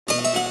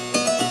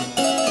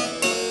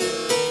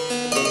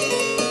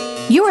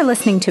You are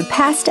listening to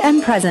Past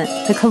and Present,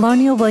 the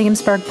Colonial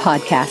Williamsburg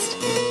podcast.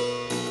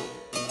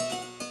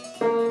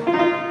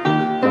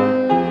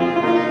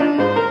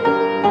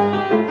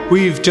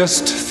 We've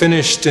just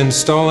finished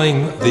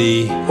installing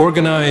the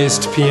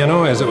organized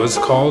piano, as it was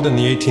called in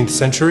the 18th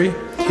century,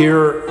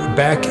 here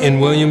back in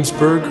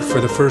Williamsburg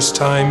for the first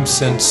time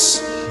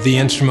since the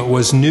instrument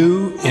was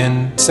new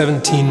in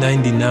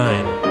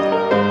 1799.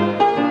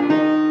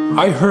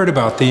 I heard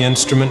about the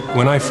instrument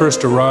when I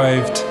first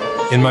arrived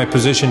in my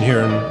position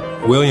here in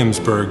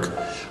Williamsburg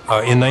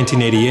in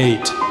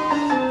 1988,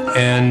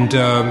 and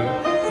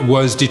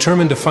was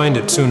determined to find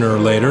it sooner or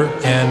later,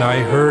 and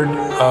I heard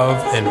of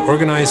an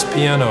organized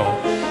piano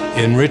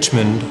in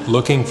Richmond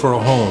looking for a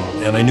home,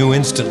 and I knew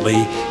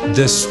instantly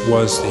this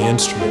was the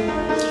instrument.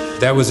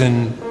 That was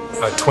in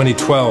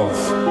 2012,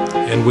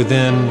 and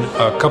within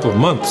a couple of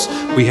months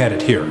we had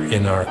it here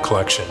in our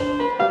collection.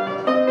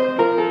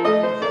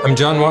 I'm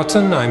John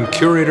Watson. I'm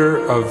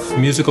curator of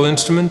musical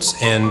instruments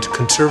and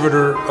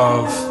conservator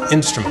of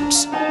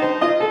instruments.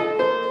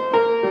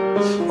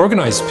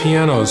 Organized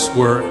pianos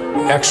were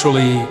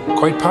actually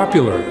quite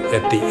popular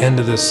at the end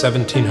of the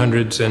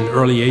 1700s and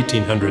early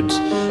 1800s.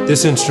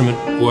 This instrument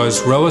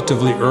was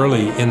relatively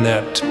early in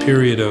that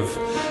period of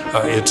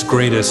its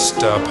greatest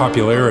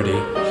popularity,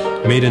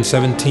 made in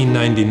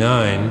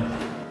 1799.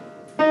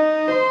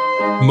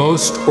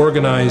 Most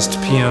organized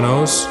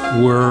pianos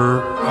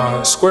were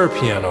square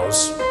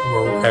pianos,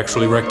 or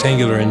actually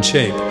rectangular in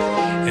shape,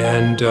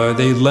 and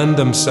they lend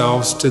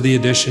themselves to the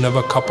addition of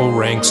a couple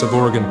ranks of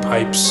organ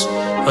pipes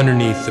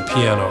underneath the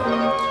piano.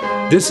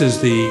 This is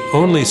the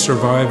only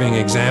surviving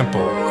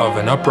example of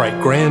an upright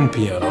grand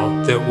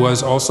piano that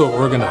was also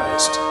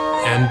organized,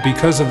 and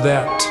because of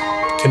that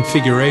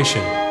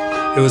configuration,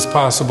 it was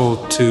possible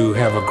to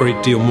have a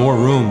great deal more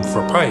room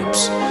for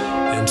pipes.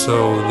 And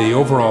so the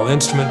overall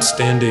instrument,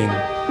 standing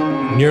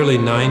nearly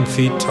 9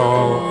 feet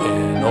tall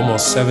and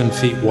almost 7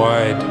 feet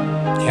wide,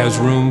 has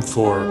room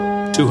for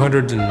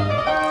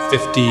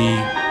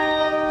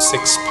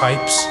 256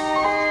 pipes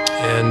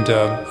and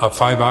a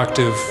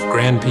 5-octave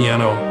grand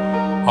piano,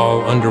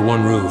 all under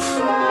one roof.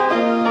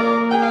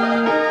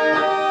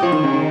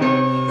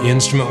 The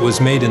instrument was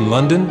made in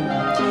London.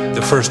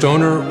 The first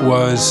owner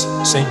was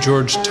St.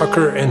 George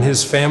Tucker and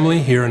his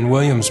family here in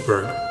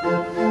Williamsburg.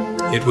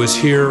 It was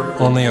here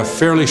only a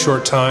fairly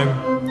short time.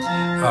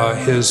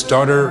 His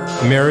daughter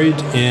married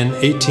in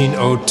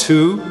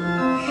 1802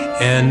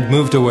 and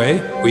moved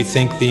away. We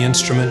think the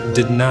instrument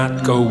did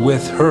not go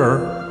with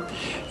her,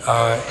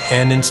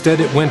 and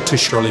instead it went to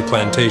Shirley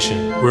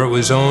Plantation, where it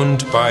was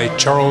owned by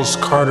Charles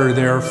Carter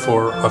there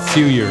for a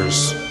few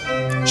years.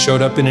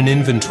 Showed up in an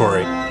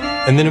inventory,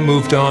 and then it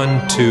moved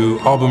on to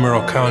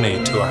Albemarle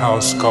County to a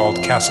house called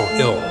Castle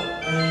Hill.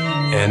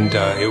 And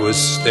it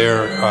was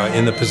there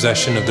in the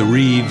possession of the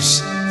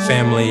Reeves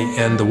family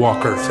and the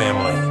Walker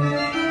family.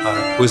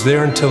 It was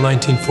there until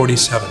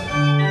 1947.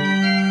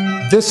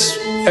 This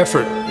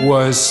effort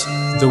was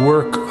the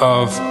work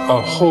of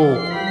a whole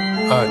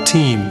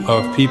team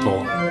of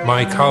people.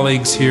 My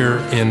colleagues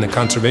here in the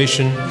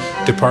conservation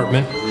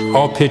department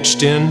all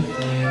pitched in.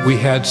 We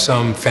had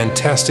some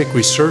fantastic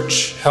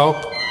research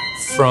help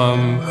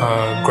from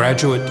a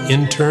graduate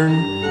intern,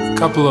 a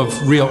couple of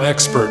real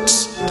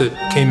experts that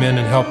came in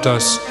and helped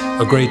us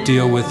a great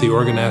deal with the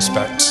organ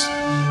aspects.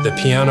 The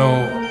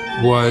piano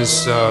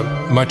was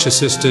much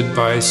assisted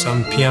by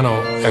some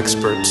piano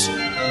experts.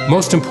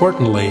 Most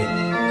importantly,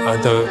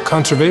 the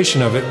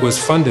conservation of it was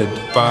funded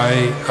by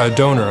a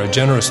donor, a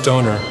generous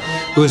donor,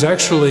 who was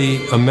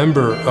actually a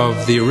member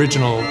of the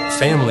original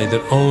family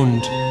that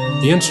owned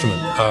the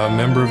instrument, a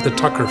member of the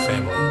Tucker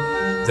family.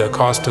 The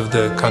cost of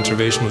the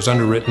conservation was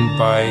underwritten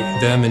by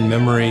them in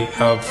memory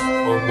of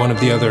one of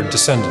the other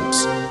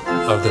descendants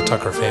of the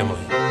Tucker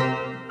family.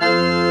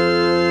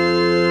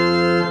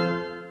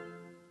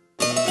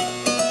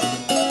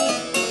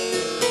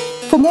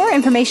 For more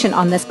information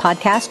on this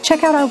podcast,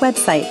 check out our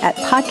website at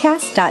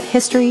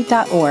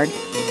podcast.history.org.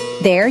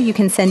 There you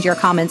can send your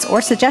comments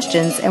or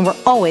suggestions, and we're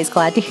always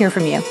glad to hear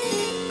from you.